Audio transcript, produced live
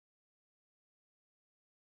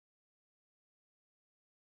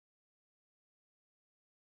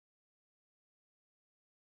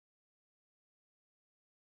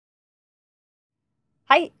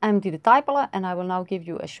Hi, I'm Ditte Taipale, and I will now give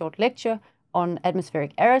you a short lecture on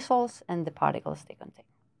atmospheric aerosols and the particles they contain.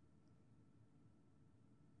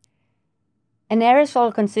 An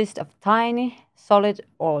aerosol consists of tiny, solid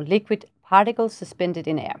or liquid particles suspended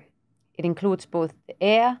in air. It includes both the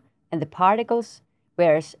air and the particles,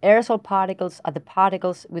 whereas aerosol particles are the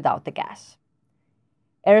particles without the gas.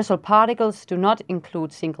 Aerosol particles do not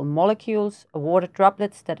include single molecules or water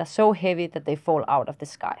droplets that are so heavy that they fall out of the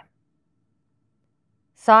sky.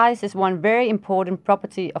 Size is one very important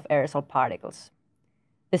property of aerosol particles.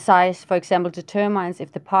 The size, for example, determines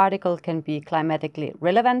if the particle can be climatically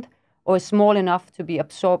relevant or is small enough to be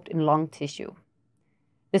absorbed in lung tissue.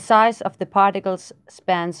 The size of the particles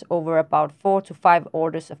spans over about 4 to 5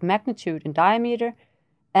 orders of magnitude in diameter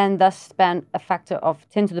and thus span a factor of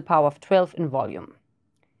 10 to the power of 12 in volume.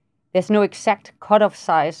 There's no exact cutoff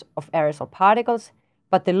size of aerosol particles,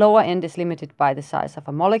 but the lower end is limited by the size of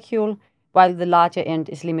a molecule, while the larger end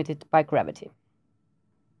is limited by gravity.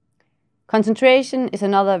 Concentration is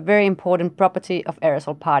another very important property of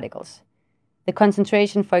aerosol particles. The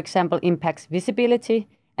concentration, for example, impacts visibility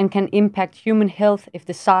and can impact human health if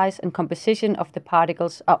the size and composition of the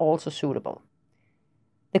particles are also suitable.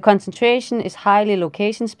 The concentration is highly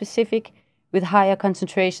location-specific, with higher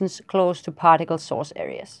concentrations close to particle source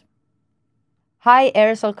areas. High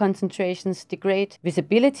aerosol concentrations degrade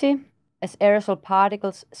visibility, as aerosol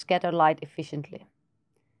particles scatter light efficiently.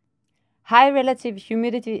 High relative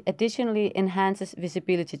humidity additionally enhances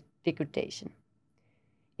visibility degradation.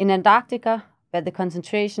 In Antarctica, where the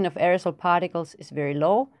concentration of aerosol particles is very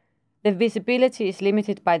low, the visibility is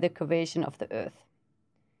limited by the curvature of the Earth.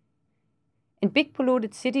 In big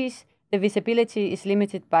polluted cities, the visibility is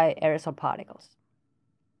limited by aerosol particles.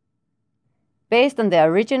 Based on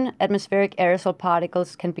their origin, atmospheric aerosol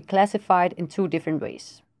particles can be classified in 2 different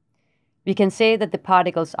ways. We can say that the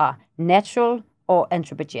particles are natural or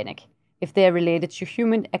anthropogenic, if they are related to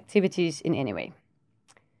human activities in any way.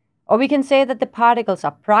 Or we can say that the particles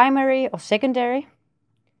are primary or secondary.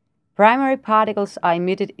 Primary particles are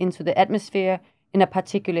emitted into the atmosphere in a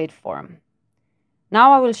particulate form.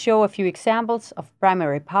 Now I will show a few examples of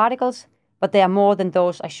primary particles, but they are more than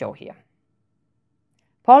those I show here.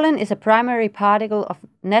 Pollen is a primary particle of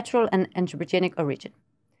natural and anthropogenic origin.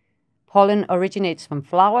 Pollen originates from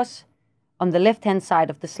flowers. On the left-hand side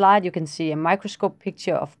of the slide, you can see a microscope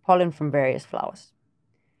picture of pollen from various flowers.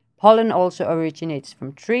 Pollen also originates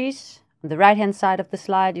from trees. On the right-hand side of the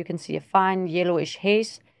slide, you can see a fine yellowish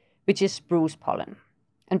haze, which is spruce pollen.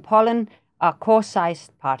 And pollen are core-sized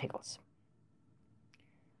particles.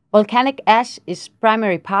 Volcanic ash is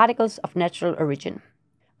primary particles of natural origin.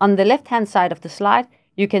 On the left-hand side of the slide,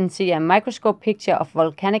 you can see a microscope picture of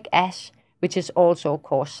volcanic ash, which is also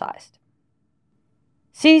core-sized.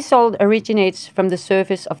 Sea salt originates from the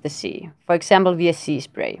surface of the sea, for example via sea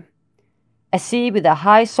spray. A sea with a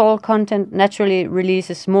high salt content naturally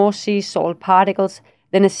releases more sea salt particles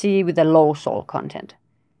than a sea with a low salt content.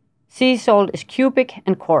 Sea salt is cubic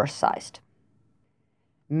and coarse-sized.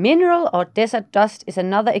 Mineral or desert dust is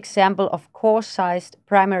another example of coarse-sized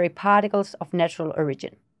primary particles of natural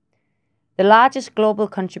origin. The largest global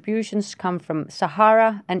contributions come from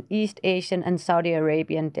Sahara and East Asian and Saudi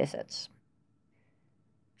Arabian deserts.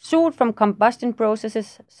 Soot from combustion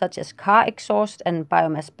processes such as car exhaust and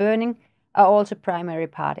biomass burning are also primary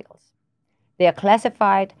particles. They are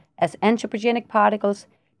classified as anthropogenic particles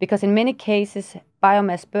because in many cases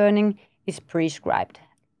biomass burning is prescribed,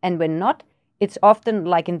 and when not, it's often,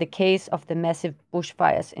 like in the case of the massive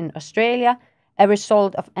bushfires in Australia, a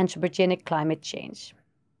result of anthropogenic climate change.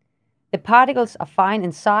 The particles are fine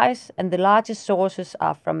in size, and the largest sources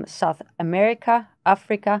are from South America,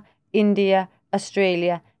 Africa, India,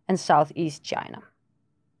 Australia, and Southeast China.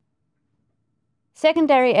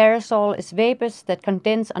 Secondary aerosol is vapors that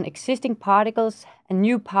condense on existing particles and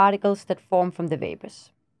new particles that form from the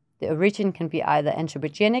vapors. The origin can be either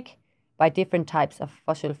anthropogenic, by different types of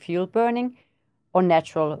fossil fuel burning, or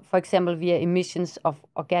natural, for example via emissions of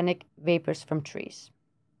organic vapors from trees.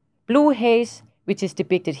 Blue haze, which is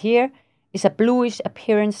depicted here, is a bluish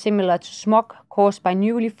appearance similar to smog caused by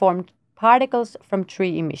newly formed particles from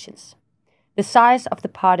tree emissions. The size of the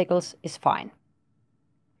particles is fine.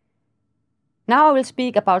 Now I will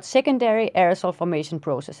speak about secondary aerosol formation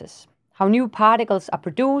processes, how new particles are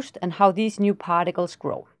produced and how these new particles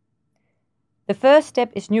grow. The first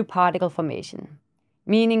step is new particle formation,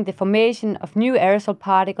 meaning the formation of new aerosol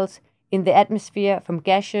particles in the atmosphere from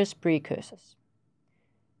gaseous precursors.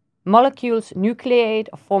 Molecules nucleate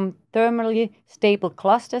or form thermally stable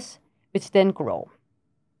clusters, which then grow.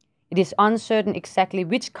 It is uncertain exactly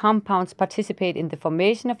which compounds participate in the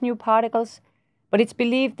formation of new particles, but it's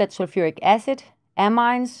believed that sulfuric acid,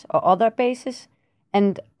 amines or other bases,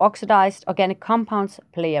 and oxidized organic compounds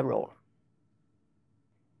play a role.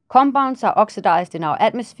 Compounds are oxidized in our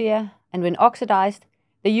atmosphere, and when oxidized,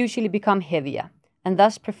 they usually become heavier, and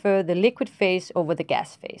thus prefer the liquid phase over the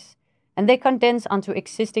gas phase, and they condense onto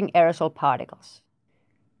existing aerosol particles.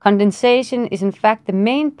 Condensation is in fact the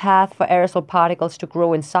main path for aerosol particles to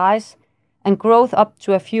grow in size, and growth up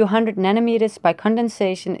to a few hundred nanometers by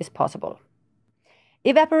condensation is possible.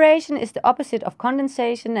 Evaporation is the opposite of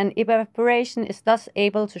condensation, and evaporation is thus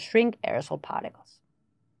able to shrink aerosol particles.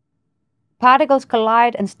 Particles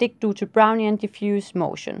collide and stick due to Brownian diffuse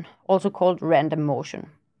motion, also called random motion.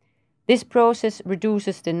 This process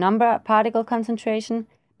reduces the number particle concentration,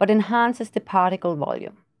 but enhances the particle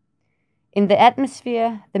volume. In the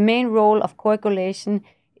atmosphere, the main role of coagulation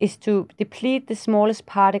is to deplete the smallest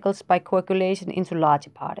particles by coagulation into larger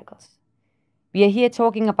particles. We are here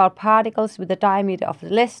talking about particles with a diameter of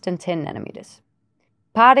less than 10 nanometers.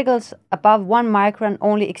 Particles above 1 micron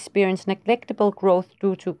only experience negligible growth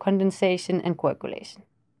due to condensation and coagulation.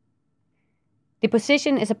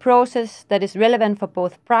 Deposition is a process that is relevant for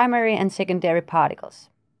both primary and secondary particles.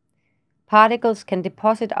 Particles can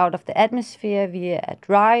deposit out of the atmosphere via a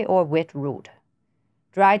dry or wet route.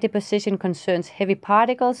 Dry deposition concerns heavy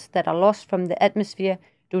particles that are lost from the atmosphere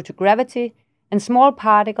due to gravity, and small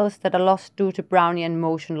particles that are lost due to Brownian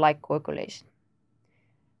motion like coagulation.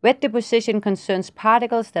 Wet deposition concerns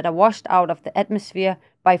particles that are washed out of the atmosphere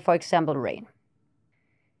by, for example, rain.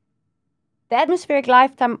 The atmospheric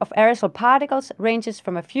lifetime of aerosol particles ranges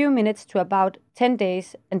from a few minutes to about 10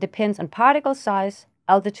 days and depends on particle size,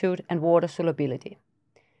 altitude, and water solubility.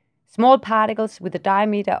 Small particles with a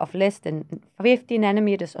diameter of less than 50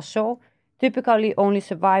 nanometers or so typically only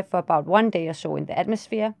survive for about 1 day or so in the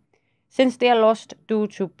atmosphere, since they are lost due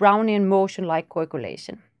to Brownian motion like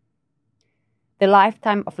coagulation. The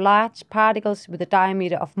lifetime of large particles with a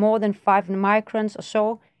diameter of more than 5 microns or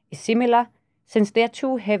so is similar, since they are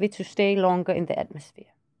too heavy to stay longer in the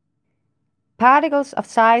atmosphere. Particles of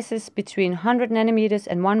sizes between 100 nanometers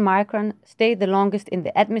and 1 micron stay the longest in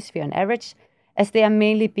the atmosphere on average, as they are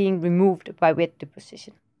mainly being removed by wet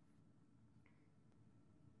deposition.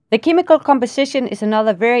 The chemical composition is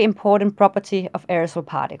another very important property of aerosol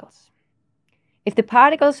particles. If the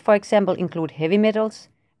particles, for example, include heavy metals,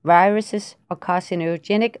 viruses, or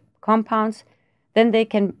carcinogenic compounds, then they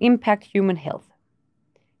can impact human health.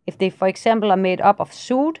 If they, for example, are made up of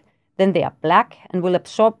soot, then they are black and will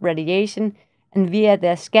absorb radiation, and via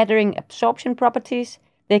their scattering absorption properties,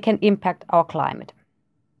 they can impact our climate.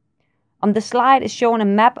 On the slide is shown a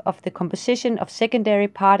map of the composition of secondary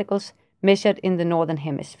particles measured in the Northern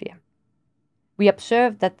Hemisphere. We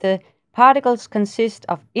observe that the particles consist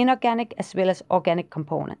of inorganic as well as organic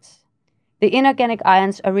components. The inorganic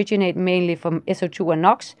ions originate mainly from SO2 and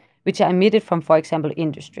NOx, which are emitted from, for example,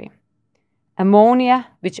 industry. Ammonia,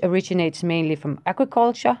 which originates mainly from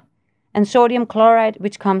agriculture, and sodium chloride,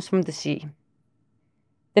 which comes from the sea.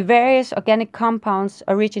 The various organic compounds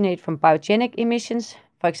originate from biogenic emissions,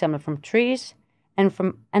 for example from trees, and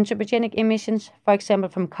from anthropogenic emissions, for example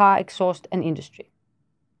from car exhaust and industry.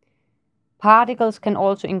 Particles can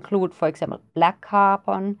also include, for example, black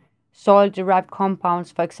carbon, soil-derived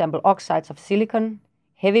compounds, for example oxides of silicon,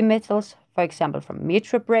 heavy metals, for example from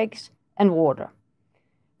metro brakes, and water.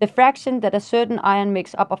 The fraction that a certain ion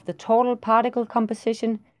makes up of the total particle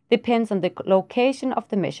composition depends on the location of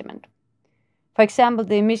the measurement. For example,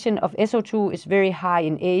 the emission of SO2 is very high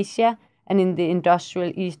in Asia and in the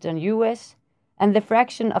industrial eastern US, and the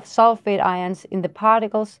fraction of sulfate ions in the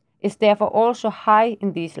particles is therefore also high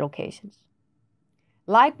in these locations.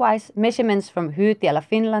 Likewise, measurements from Hyötyälä,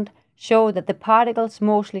 Finland show that the particles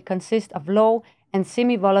mostly consist of low and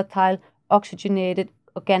semi-volatile oxygenated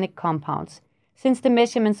organic compounds, since the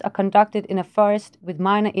measurements are conducted in a forest with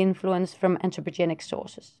minor influence from anthropogenic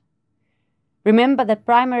sources. Remember that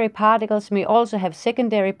primary particles may also have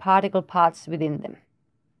secondary particle parts within them.